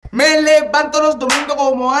Me levanto los domingos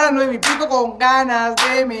como a las 9:00 con ganas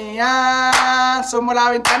de mear. Somos la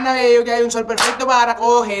ventana, veo que hay un sol perfecto para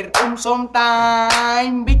coger un sometime.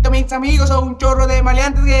 Invito a mis amigos a un chorro de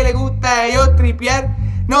maleantes que les gusta a ellos tripear.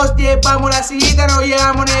 Nos llevamos la sillita, nos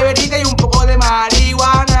llevamos neverita y un poco de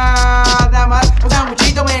marihuana. Nada más, un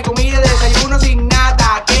sanguchito, me comí de desayuno sin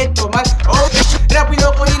nada que tomar. Oh,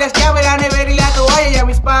 rápido cogí las llaves, la nevera y la toalla y a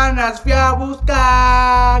mis panas fui a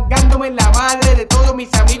buscar. Gándome la madre de todos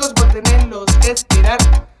mis amigos por tenerlos que esperar.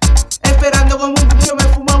 Esperando como un niño me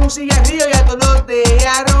fumaba un cigarrillo y a todos dejé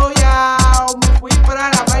arrollado. Me fui para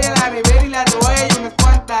la playa, la nevera y la toalla y unas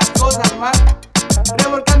cuantas cosas más.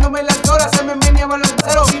 Revolcándome las horas, se me meneaban los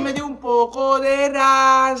ceros y me dio un poco de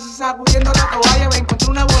ras. Sacudiendo la toalla me encontré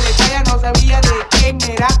una boletalla, no sabía de quién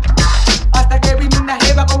era. Hasta que vino una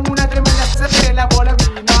jeva con una tremenda sed, la bola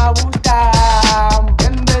vino a buscar.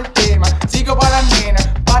 Viendo el tema, sigo para la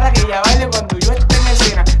nena, para que ella baile cuando yo esté en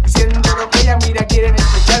escena. Diciendo lo que ella mira, quieren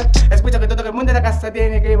escuchar. Escucha que todo el mundo de la casa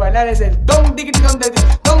tiene que bailar. Es el don digiri don de Dios,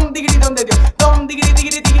 don digiri don de Dios, don digiri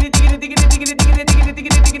digiri digiri digiri digiri digiri digiri digiri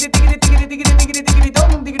digiri digiri digiri digiri digiri digiri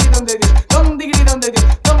don digiri don de Dios, don digiri don de Dios,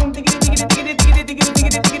 don digiri digiri digiri digiri digiri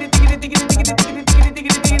digiri digiri digiri digiri digiri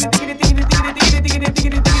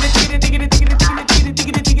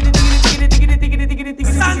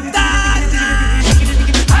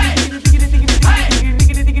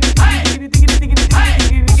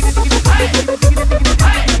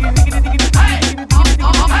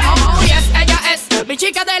mi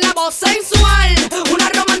chica de la voz sensual, una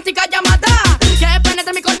romántica llamada que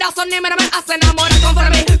penetra mi corazón y me hace enamorar.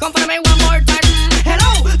 Confórame one more time.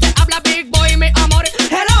 Hello, te habla Big Boy, mi amor.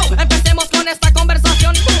 Hello, empecemos con esta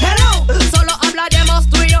conversación. Hello, solo hablaremos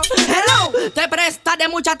tú y yo. Hello, te prestaré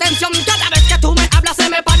mucha atención. Cada vez que tú me hablas se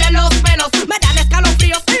me paran los pelos, me dan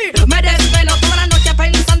escalofríos y me desvelo toda la noche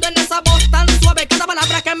pensando en esa voz tan suave. Cada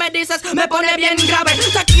palabra que me dices me pone bien grave.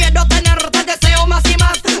 Te quiero tener, te deseo más y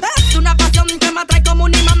más. Es una pasión que me atrae como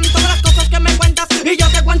un imán. Todas las cosas que me cuentas y yo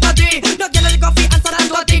te cuento a ti. No tienes confianza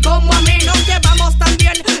tanto a ti como a mí. Nos llevamos tan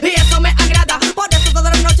bien y eso me agrada. Por eso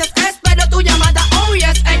todas las noches espero tu llamada. Oh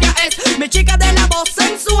yes, ella es mi chica de la voz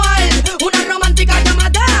sensual, una romántica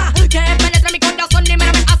llamada que penetra mi corazón y me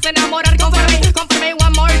hace enamorar. Confórame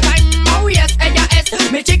one more time. Oh yes, ella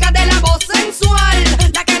es mi chica de la voz sensual,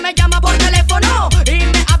 la que me llama por teléfono y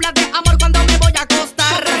me habla de amor cuando me voy a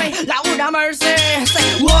acostar. Laura Mercedes,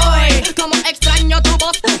 voy, como extraño tu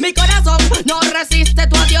voz, mi corazón no resiste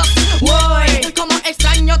tu adiós. Voy, como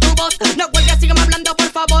extraño tu voz, no cuelgues, sígueme hablando por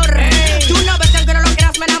favor. Tú no ves que aunque no lo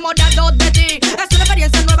creas me he enamorado de ti. Es una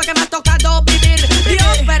experiencia nueva que me ha tocado vivir.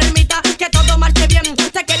 Dios permita que todo marche bien,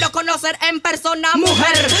 te quiero conocer en persona,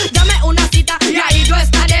 mujer. Dame una cita y ahí yo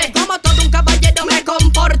estaré. Como todo un caballero me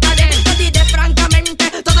comportaré. Te diré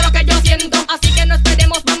francamente todo lo que yo siento, así que no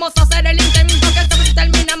esperemos, vamos a hacer el intento. Que esta vez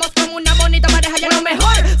terminamos con una bonita pareja y a lo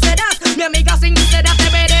mejor serás mi amiga sincera. Te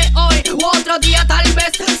veré hoy u otro día tal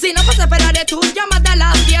vez, si no pues esperaré tu llamada a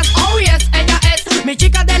las 10. Oh yes, ella es mi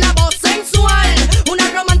chica de la voz sensual, una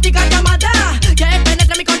romántica llamada que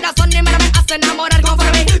penetra mi corazón y me hace enamorar.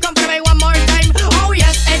 Confórame one more time. Oh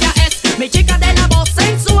yes, ella es mi chica de la voz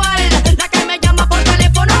sensual, la que me llama por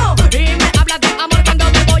teléfono y me habla de amor cuando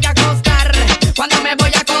me voy a acostar. Cuando me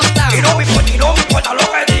voy a acostar. Y no me importa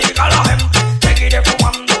lo que diga la gente, seguiré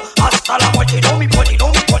fumando hasta la muerte. Y no me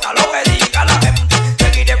importa lo que diga la gente,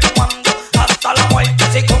 seguiré fumando hasta la muerte.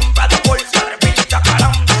 Si compras de bolsa, repite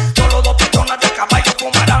chacarán, solo 2 personas de caballo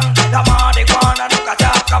fumarán. La marihuana nunca se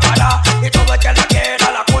acabará y todo el que la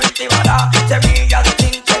quiera la cultivará. Semilla de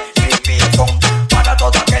tinte y picón, para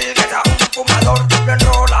todo aquel que sea un fumador. Lo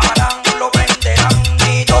enrolarán, lo venderán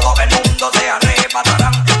y todo el mundo se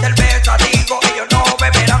arrebatarán. Cerveza digo, ellos no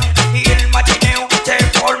beberán y el machineo se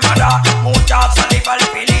formará. Mucha saliva al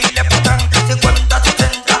pili le pondrán, 50,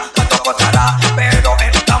 60, cuánto costará. Pero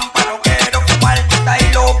en Tampa no quiero fumar, está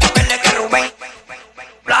ahí loco, verle que Rubén.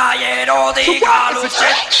 Playero de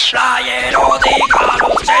Galuchet, playero de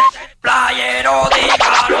Galuchet, playero de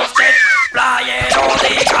Galuchet, playero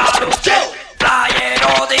de Galuchet,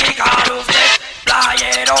 playero de Galuchet,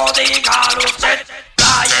 playero de Galuchet,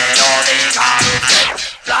 playero de Galuchet,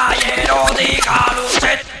 playero de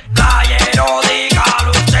Galuchet, playero de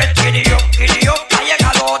Galuchet. Kirio, ha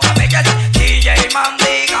llegado otra vez DJ Man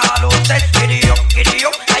de Galuchet.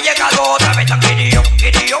 Kirio, ha llegado otra vez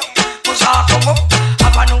Kirio, usa como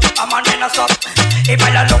amanena sop y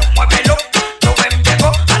bailalo, muévelo, tú ven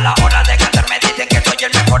viejo. A la hora de cantar me dicen que soy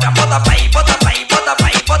el mejor. Bota pa' ahí, bota pa' ahí, bota pa'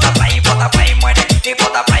 ahí, bota pa' ahí, bota pa' ahí, muere y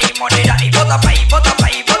bota pa' ahí, morirá. Y bota pa' ahí, bota pa'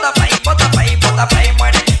 ahí, bota pa' ahí, bota pa' ahí, bota pa' ahí,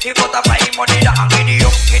 muere y bota pa' ahí, morirá. Kirio,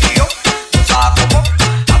 usa como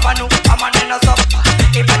amanena sop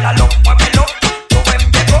y bailalo.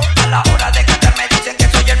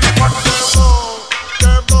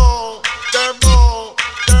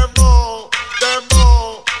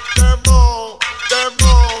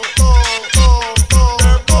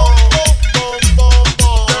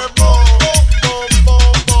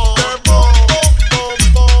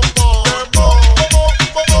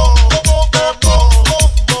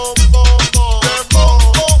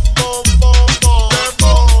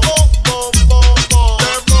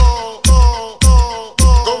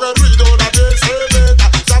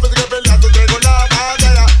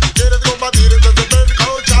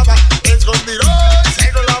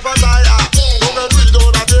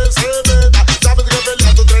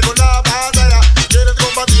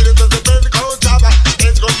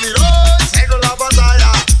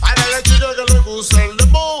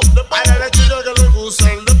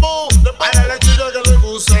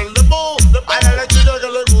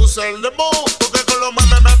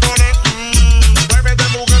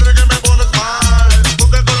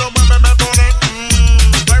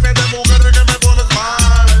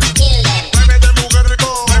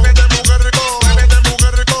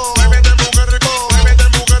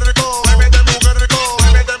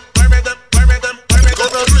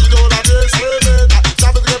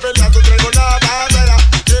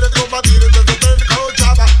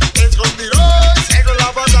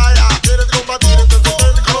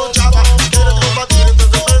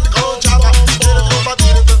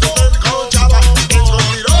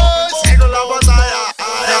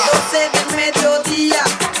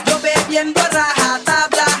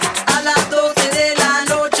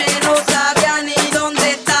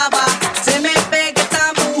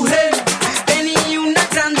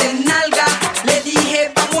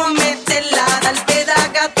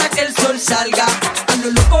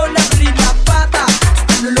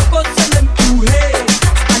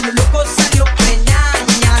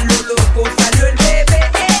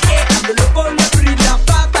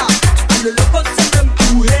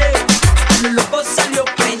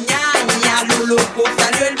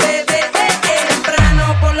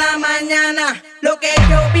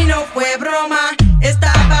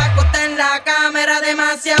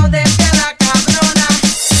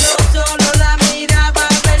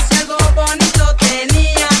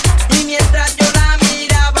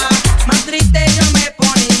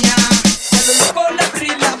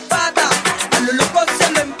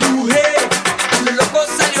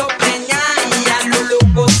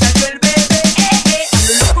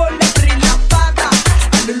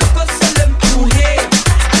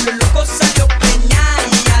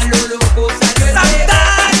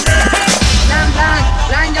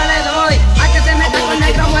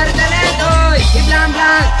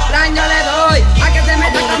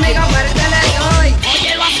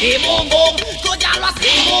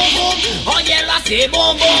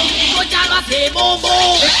 escúchalo así, boom,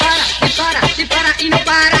 boom. Dispara, dispara, dispara y no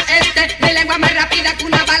para este. Mi lengua más rápida que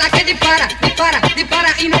una bala que dispara, dispara,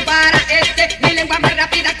 dispara y no para este. Mi lengua más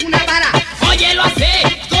rápida que una bala. Óyelo así,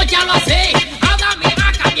 escúchalo así. Ahora mi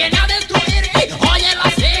acá viene a destruir. Óyelo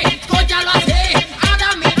así, escúchalo así.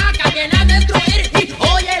 Ahora mi acá viene a destruir.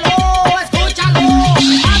 Óyelo, escúchalo.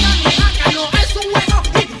 Ahora mi acá no es un juego.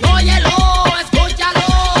 Óyelo, escúchalo.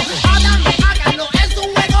 Ahora mi acá no es un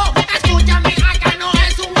juego. Escucha mi acá no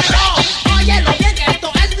es un juego. Óyelo bien que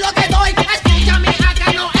esto es lo que doy. Escucha mi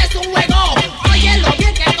acá no es un juego. Óyelo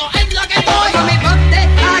bien que esto es lo que doy. Con mi bote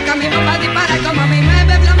acá mi mamá dispara como mi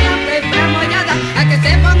mueve flameante y flamoyada. A que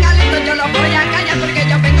se ponga listo yo lo voy a callar porque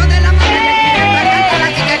yo vengo de la madre que quiere cantar.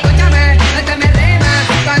 Así que escúchame, este me rima.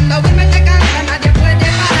 Cuando Wilmer te canta nadie puede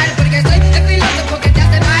parar porque soy el filósofo que te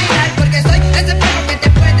hace bailar. Porque soy ese fuego que te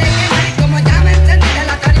puede quemar. Y como ya me encendí de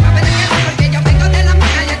la tarima me quedar porque yo vengo de la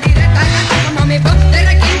montaña directa a cantar. Como mi voz de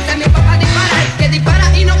R15 mi papá disparar. Que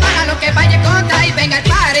dispara y no para lo que vaya contra. Y venga el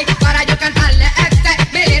party para yo cantarle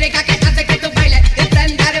mi lírica que hace que tú bailes y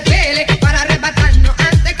prender el pele para arrebatarnos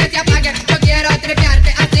antes que se apague. Yo quiero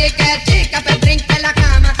tripearte, así que chica, pues brinca en la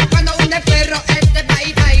cama. Cuando un perro este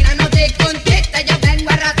baila, no te conteste, yo vengo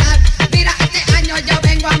a arrasar. Mira, este año yo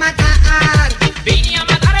vengo a matar. Vine a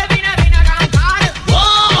matar, vine a cantar.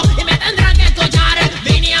 Wow, y me tendrán que escuchar.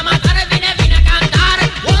 Vine a matar, vine a cantar.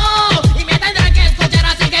 Wow, y me tendrán que escuchar.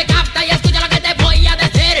 Así que capta y escucha lo que te voy a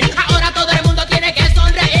decir. Ahora todo el mundo tiene que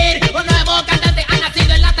sonreír. Un nuevo cantante ha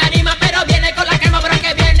nacido en la tarima, pero viene con la crema, pero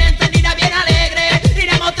que viene encendida, bien alegre.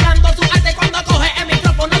 Iré mostrando su arte cuando coge el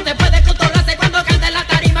micrófono. Se puede controlarse cuando canta en la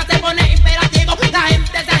tarima. Se pone imperativo, la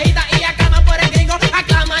gente se agita y aclama por el gringo.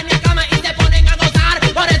 Aclaman y aclaman y se ponen a gozar.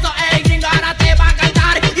 Por eso el gringo ahora te va a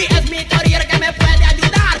cantar. Y es mi corillo que me puede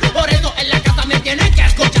ayudar. Por eso en la casa me tienen que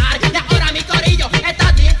escuchar. Y ahora mi corillo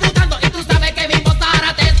está disfrutando. Y tú sabes que mi voz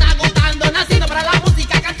ahora te está gustando. Nacido para la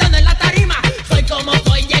música, cantando en la tarima. Soy como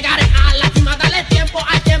soy, llegaré a la cima. Dale tiempo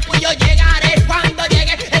al tiempo y yo llegaré. Cuando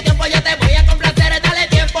llegue el tiempo yo te voy a complacer. Dale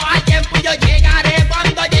tiempo al tiempo y yo llegaré.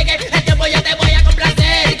 Cuando llegue el tiempo yo te voy a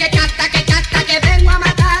complacer. Así que canta que vengo a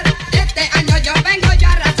matar. Este año yo vengo yo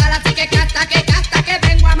a arrasar. Así que canta que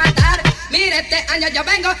vengo a matar. Mire, este año yo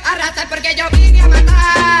vengo a arrasar porque yo vine a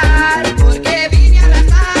matar. Porque vine a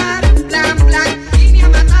arrasar. Plan, plan, vine a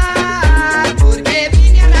matar. Porque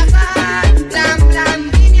vine a arrasar. Plan,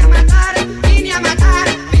 plan, vine a matar. Vine a matar.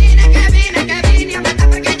 Vine a matar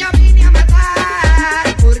porque yo vine a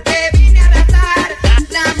matar. Porque vine a arrasar. Plan,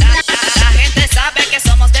 plan. La gente sabe que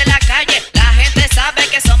somos de la calle. La gente sabe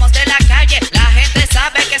que somos de la calle. La gente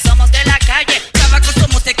sabe que somos de la calle. Estaba con su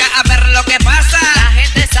música a ver lo que pasa. La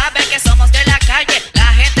gente sabe que somos de la calle.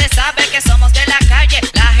 La gente sabe que somos de la calle.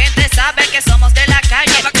 La gente sabe que somos de la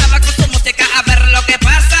calle. Estaba con su música a ver lo que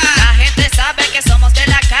pasa. La gente sabe que somos de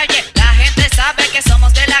la calle. La gente sabe que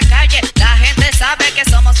somos de la calle. La gente sabe que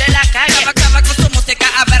somos de la calle. Estaba con su música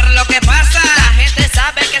a ver lo que pasa. La gente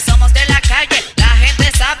sabe que somos de la calle. La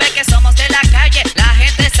gente sabe que somos de la calle. La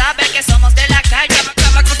gente sabe que somos de la calle.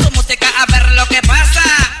 Estaba con su música a ver lo que pasa.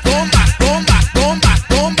 Bombas, bombas, bombas,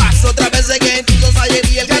 bombas. Otra vez again, tu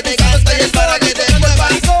society, el que te canta y es para que te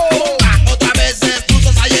muevas. Bombas, otra vez es tu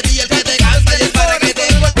society, el que te canta y es para que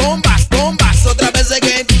te muevas. Bombas, bombas, otra vez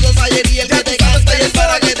again, tu society, el que te canta y es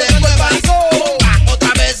para que te muevas. Bombas,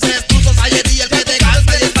 otra vez es tu society, el que te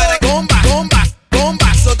canta y es para que bombas, bombas,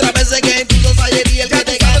 bombas, otra vez again, tu society, el que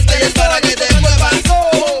te canta y es para que te muevas.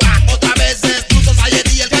 Bombas, otra vez es tu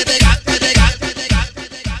society, el que te canta,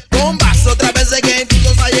 bombas, otra vez again, tu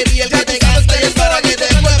society, el que te canta y es para que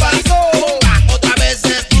te muevas. Bombas, otra vez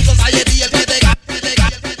es tu society, el que te canta.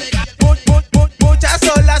 Muchas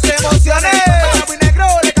son las emociones. Para mi negro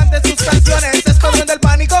le cante sus canciones. Escondiendo del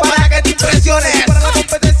pánico para que te impresiones. Para la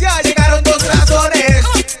competencia llegaron dos razones.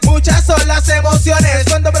 Muchas son las emociones.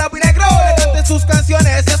 Cuando Bravo y Negro le cante sus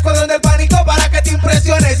canciones. Escuadrón del pánico para que te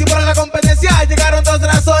impresiones. Y para la competencia llegaron dos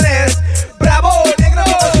razones. Bravo, Negro,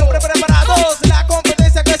 siempre preparados. La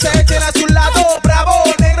competencia que se echen a su lado. Bravo.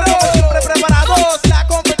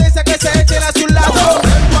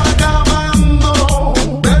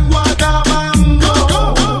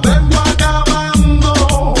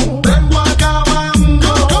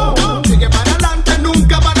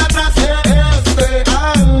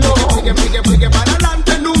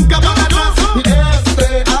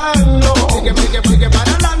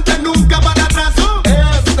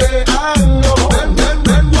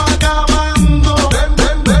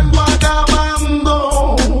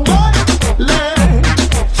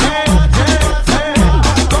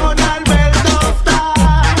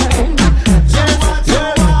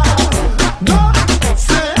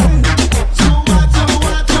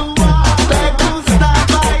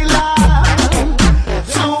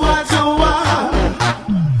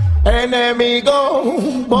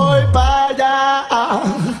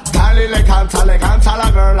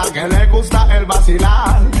 la que le gusta el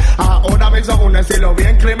vacilar. Ahora me hizo un estilo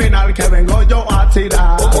bien criminal que vengo yo a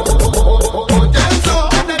tirar. Oye eso,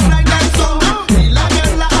 y la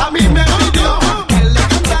guerra a mí me pidió que le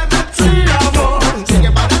cantara sí, amor.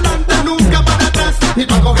 Sigue para adelante, nunca para atrás. Y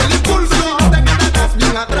para coger el impulso, te quedarás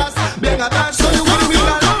bien atrás, bien atrás. Soy un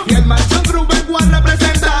criminal y el macho crew vengo a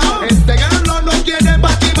representar. Este guerrero no quiere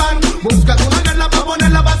batibán. Busca una guerra para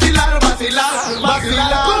ponerla a vacilar, vacilar,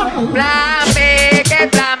 vacilar. Plan B, ¿qué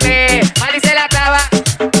plan B? Mali se la clava.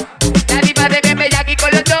 La tipa de bien bella aquí con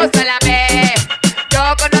los dos a la vez.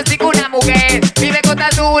 Yo conocí con una mujer, vive con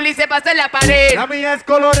azul y se pasa en la pared. La mía es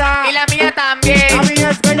colorada. Y la mía también. La mía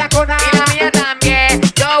es bellacona. Y la mía también.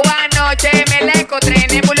 Yo anoche me la encontré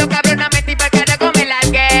en el bulo cabronamente y para el carajo me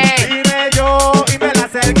largué. Vine yo y me la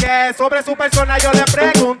acerqué. Sobre su persona yo le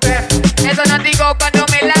pregunté. Eso no digo cuando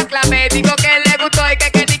me la clavé. Digo que le gustó y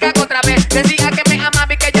que diga otra vez. Decía que me ama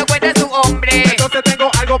y que yo fuera su hombre. Entonces tengo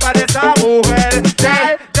algo para esa mujer.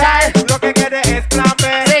 Lo que quiere es plan B.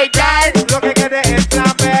 Sí, Lo que quiere es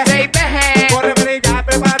plan B. sí, peje. Corre, brilla,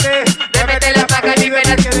 prepárate. De meterla pa' acá y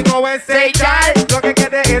verás que digo es Sí, Lo que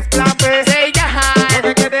quiere es plan B. Sí, ya. Lo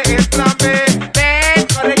que quiere es plan B. Ven,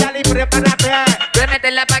 Corre, ya y prepárate. de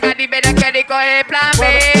meterla pa' acá y verás que rico es plan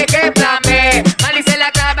B. ¿Qué plan B? Mali se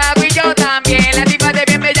la clava y yo también. La tipa de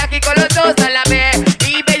bien bella aquí con los dos a la vez.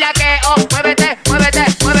 Y bella que, oh, muévete, muévete,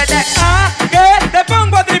 muévete. Ah, que te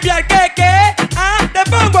pongo a triviar, que, ah, te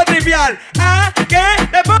pongo a triviar, ah, que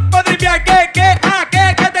te pongo a triviar, que, ah,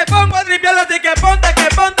 que te pongo a triviar, así que ponte a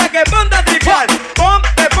triviar,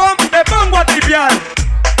 te pongo a triviar,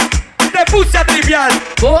 te puse a triviar,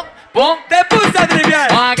 te puse a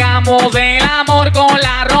triviar. Hagamos el amor con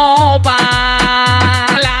la ropa,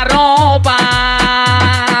 la ropa.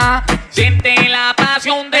 Siente la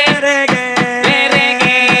pasión de reggae.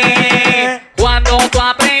 Cuando tu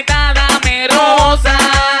apretada me roza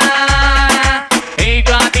y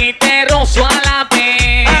yo a ti te rozo a la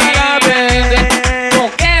vez. No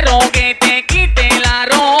quiero que te quite la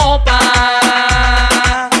ropa,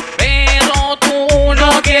 pero tú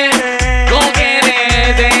no quieres, no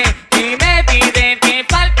quieres. Y me pides que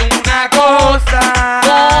falte una cosa,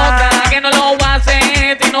 que no lo voy a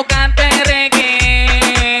hacer si no canto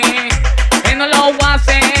reggae. Que no lo voy a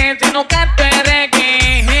hacer si no canto reggae.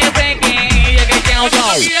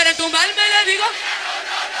 Si quieren tumbarme le digo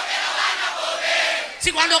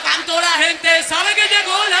si cuando canto la gente sabe que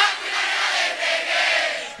llegó la.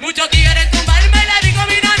 Muchos quieren tumbarme le digo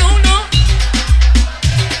mira no.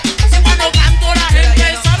 Si cuando canto la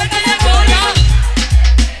gente sabe que llegó la.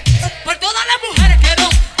 Por todas las mujeres quiero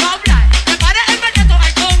hablar. Que pare el maltrato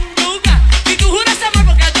al conyugar. Y tú juras amor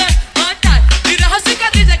porque te matar. Y dejas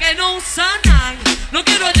cicatrices que no sanan. No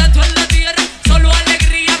quiero llanto en la tierra, solo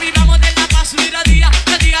alegría. Vivamos de la paz día a día.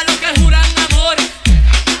 Que diga lo que juran amor.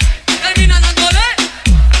 Termina dándole.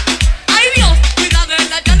 Ay Dios, cuida de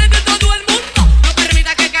las llaves de todo el mundo. No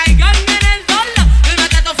permita que caigan en el dolor, el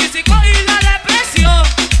maltrato físico y la depresión.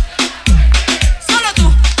 Solo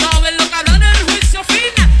tú sabes lo que hablan en el juicio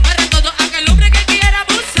final. Para todo aquel hombre que quiera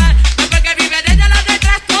abusar, después que vive de ella la de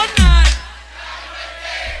trastornar.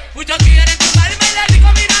 Muchos quieren